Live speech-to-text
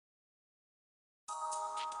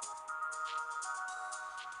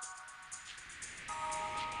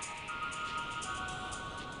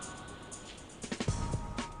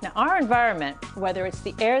Now, our environment, whether it's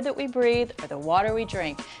the air that we breathe or the water we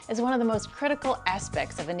drink, is one of the most critical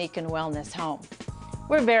aspects of a Nikken wellness home.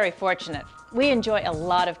 We're very fortunate. We enjoy a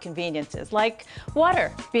lot of conveniences, like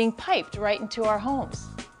water being piped right into our homes.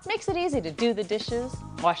 Makes it easy to do the dishes,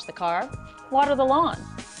 wash the car, water the lawn.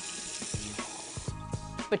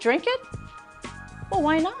 But drink it? Well,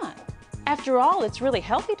 why not? After all, it's really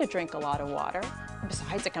healthy to drink a lot of water.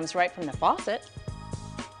 Besides, it comes right from the faucet.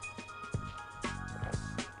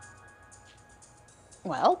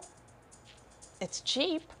 Well, it's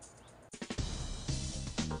cheap.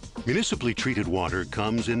 Municipally treated water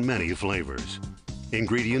comes in many flavors.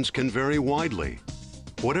 Ingredients can vary widely.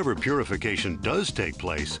 Whatever purification does take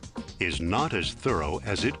place is not as thorough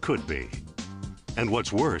as it could be. And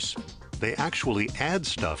what's worse, they actually add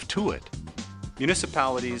stuff to it.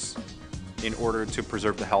 Municipalities, in order to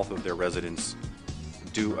preserve the health of their residents,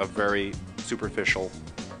 do a very superficial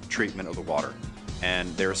treatment of the water,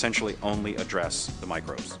 and they essentially only address the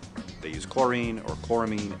microbes. They use chlorine or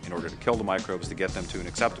chloramine in order to kill the microbes to get them to an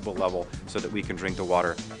acceptable level so that we can drink the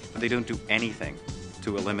water, but they don't do anything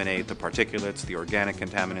to eliminate the particulates, the organic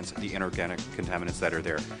contaminants, the inorganic contaminants that are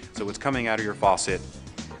there. So what's coming out of your faucet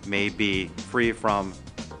may be free from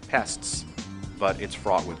pests, but it's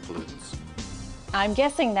fraught with pollutants. I'm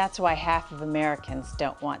guessing that's why half of Americans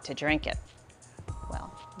don't want to drink it.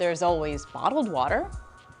 Well, there's always bottled water,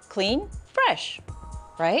 clean, fresh,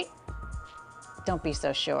 right? Don't be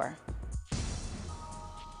so sure.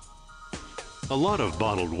 A lot of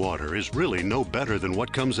bottled water is really no better than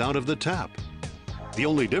what comes out of the tap. The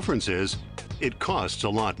only difference is it costs a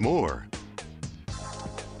lot more.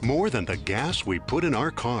 More than the gas we put in our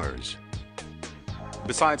cars.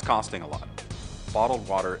 Besides costing a lot, bottled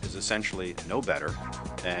water is essentially no better,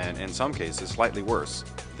 and in some cases slightly worse,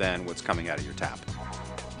 than what's coming out of your tap.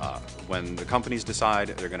 When the companies decide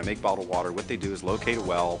they're going to make bottled water, what they do is locate a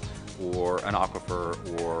well or an aquifer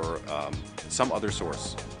or some other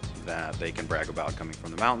source that they can brag about coming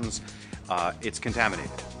from the mountains. It's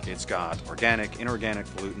contaminated. It's got organic, inorganic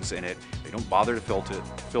pollutants in it. They don't bother to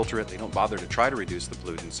filter it. They don't bother to try to reduce the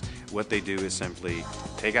pollutants. What they do is simply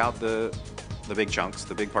take out the big chunks,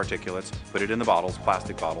 the big particulates, put it in the bottles,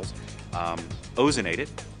 plastic bottles, ozonate it,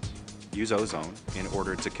 use ozone in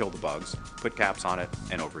order to kill the bugs, put caps on it,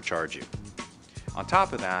 and overcharge you. On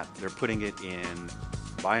top of that, they're putting it in,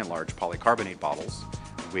 by and large, polycarbonate bottles,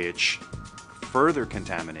 which further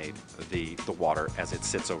contaminate the water as it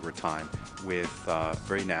sits over time with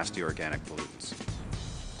very nasty organic pollutants.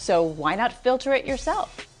 So why not filter it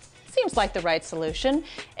yourself? Seems like the right solution,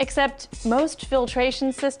 except most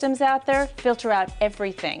filtration systems out there filter out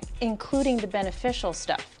everything, including the beneficial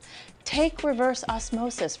stuff. Take reverse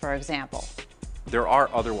osmosis, for example. There are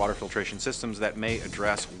other water filtration systems that may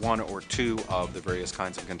address one or two of the various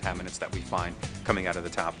kinds of contaminants that we find coming out of the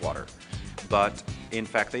tap water. But in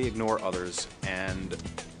fact, they ignore others, and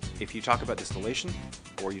if you talk about distillation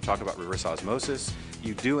or you talk about reverse osmosis,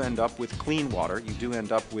 you do end up with clean water. You do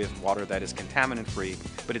end up with water that is contaminant-free,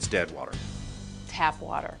 but it's dead water. Tap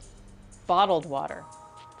water, bottled water,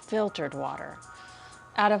 filtered water.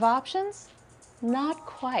 Out of options? Not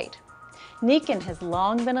quite. Nikken has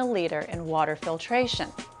long been a leader in water filtration,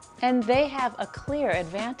 and they have a clear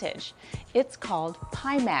advantage. It's called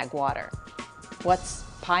Pimag water. What's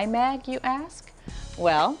Pimag, you ask?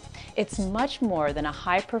 Well, it's much more than a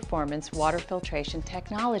high-performance water filtration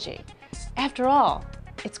technology. After all,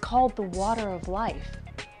 it's called the water of life,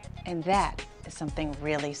 and that is something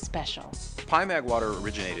really special. Pimag water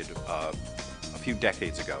originated a few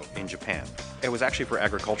decades ago in Japan. It was actually for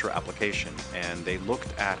agricultural application, and they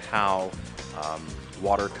looked at how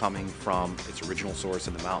water coming from its original source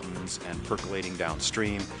in the mountains and percolating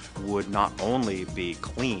downstream would not only be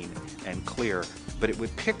clean and clear, but it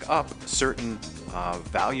would pick up certain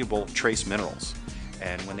valuable trace minerals.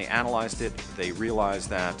 And when they analyzed it, they realized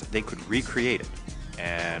that they could recreate it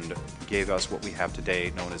and gave us what we have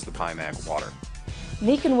today known as the Pimag water.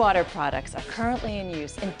 Nikken water products are currently in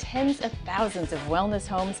use in tens of thousands of wellness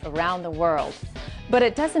homes around the world. But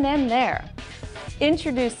it doesn't end there.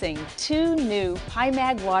 Introducing two new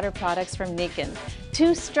Pimag water products from Nikken,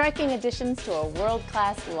 two striking additions to a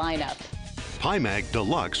world-class lineup. Pimag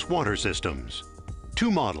Deluxe Water Systems.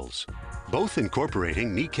 Two models, both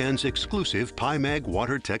incorporating Nikken's exclusive Pimag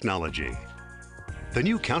water technology. The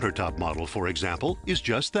new countertop model, for example, is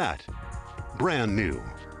just that. Brand new.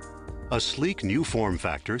 A sleek new form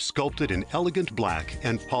factor sculpted in elegant black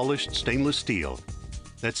and polished stainless steel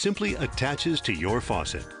that simply attaches to your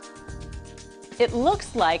faucet. It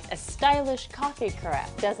looks like a stylish coffee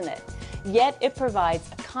carafe, doesn't it? Yet it provides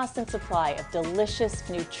a constant supply of delicious,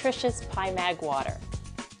 nutritious Pimag water.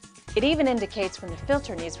 It even indicates when the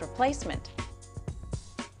filter needs replacement.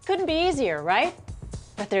 Couldn't be easier, right?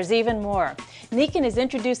 But there's even more. Nikken is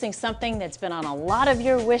introducing something that's been on a lot of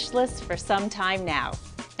your wish lists for some time now,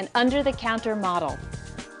 an under-the-counter model.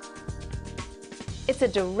 It's a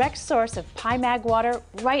direct source of Pimag water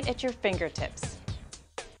right at your fingertips.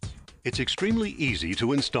 It's extremely easy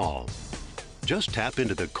to install. Just tap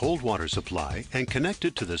into the cold water supply and connect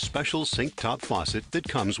it to the special sink top faucet that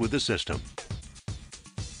comes with the system.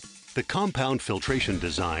 The compound filtration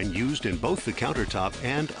design used in both the countertop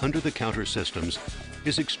and under-the-counter systems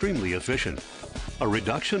is extremely efficient, a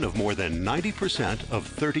reduction of more than 90% of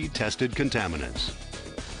 30 tested contaminants.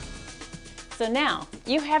 So now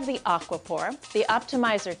you have the Aquapore, the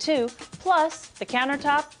Optimizer 2, plus the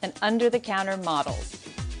countertop and under-the-counter models.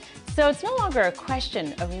 So it's no longer a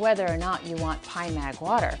question of whether or not you want Pimag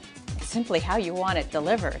water. It's simply how you want it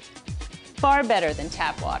delivered. Far better than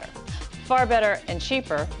tap water. Far better and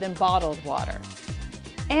cheaper than bottled water.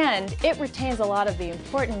 And it retains a lot of the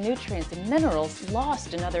important nutrients and minerals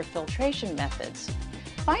lost in other filtration methods.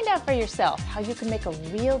 Find out for yourself how you can make a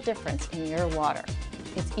real difference in your water.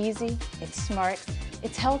 It's easy, it's smart,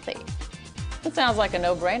 it's healthy. It sounds like a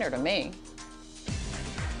no-brainer to me.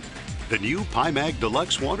 The new Pimag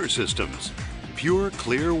Deluxe water systems. Pure,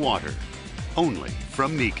 clear water. Only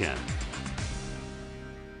from Nikken.